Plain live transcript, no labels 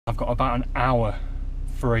I've got about an hour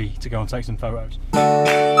free to go and take some photos.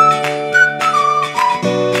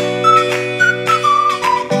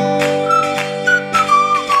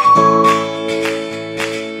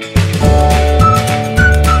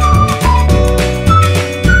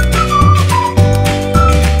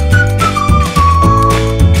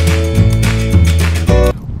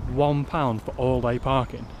 £1 for all day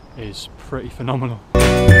parking is pretty phenomenal.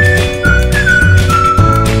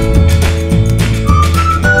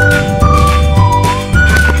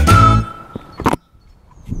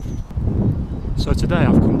 So today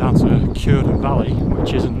I've come down to Cuerden Valley,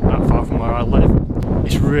 which isn't that far from where I live.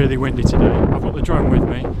 It's really windy today. I've got the drone with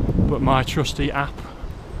me, but my trusty app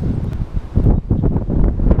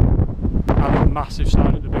had a massive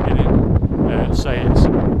sign at the beginning saying it's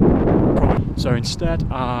probably. So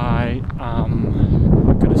instead I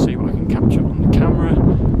am going to see what I can capture on the camera.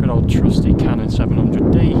 Good old trusty Canon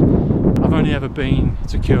 700D. I've only ever been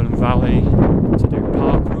to Cuerden Valley to do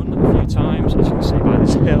park run a few times. As you can see by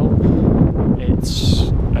this hill,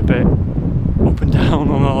 it's a bit up and down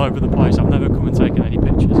and all over the place. I've never come and taken any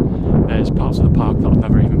pictures. There's parts of the park that I've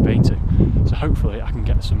never even been to. So hopefully I can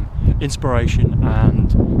get some inspiration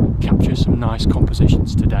and capture some nice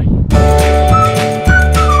compositions today.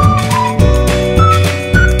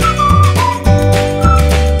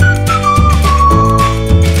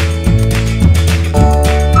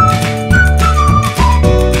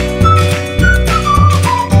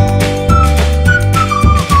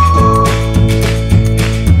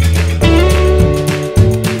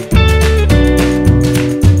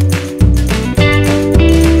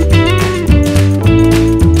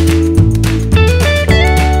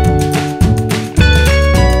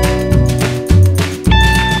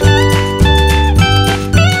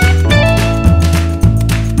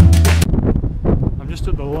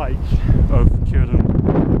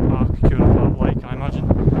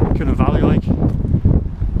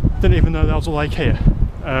 Didn't even know there was a lake here.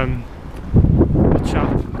 A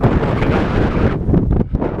chap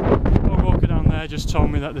walking down there just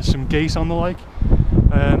told me that there's some geese on the lake.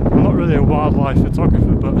 I'm not really a wildlife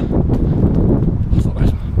photographer, but I thought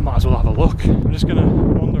I might as well have a look. I'm just gonna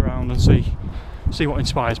wander around and see what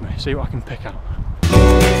inspires me, see what I can pick out.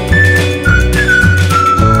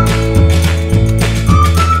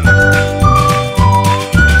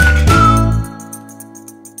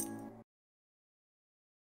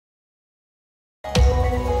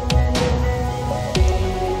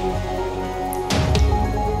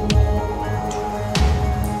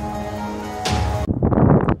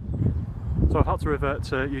 So I've had to revert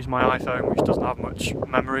to use my iPhone, which doesn't have much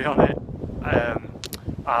memory on it,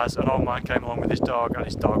 as an old man came along with his dog and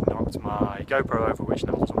his dog knocked my GoPro over, which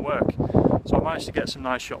now doesn't work. So I managed to get some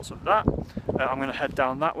nice shots of that. I'm going to head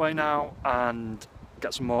down that way now and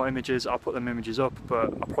get some more images. I'll put them images up,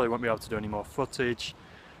 but I probably won't be able to do any more footage.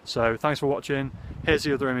 So thanks for watching. Here's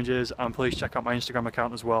the other images, and please check out my Instagram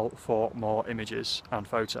account as well for more images and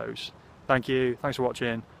photos. Thank you, thanks for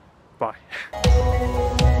watching, bye.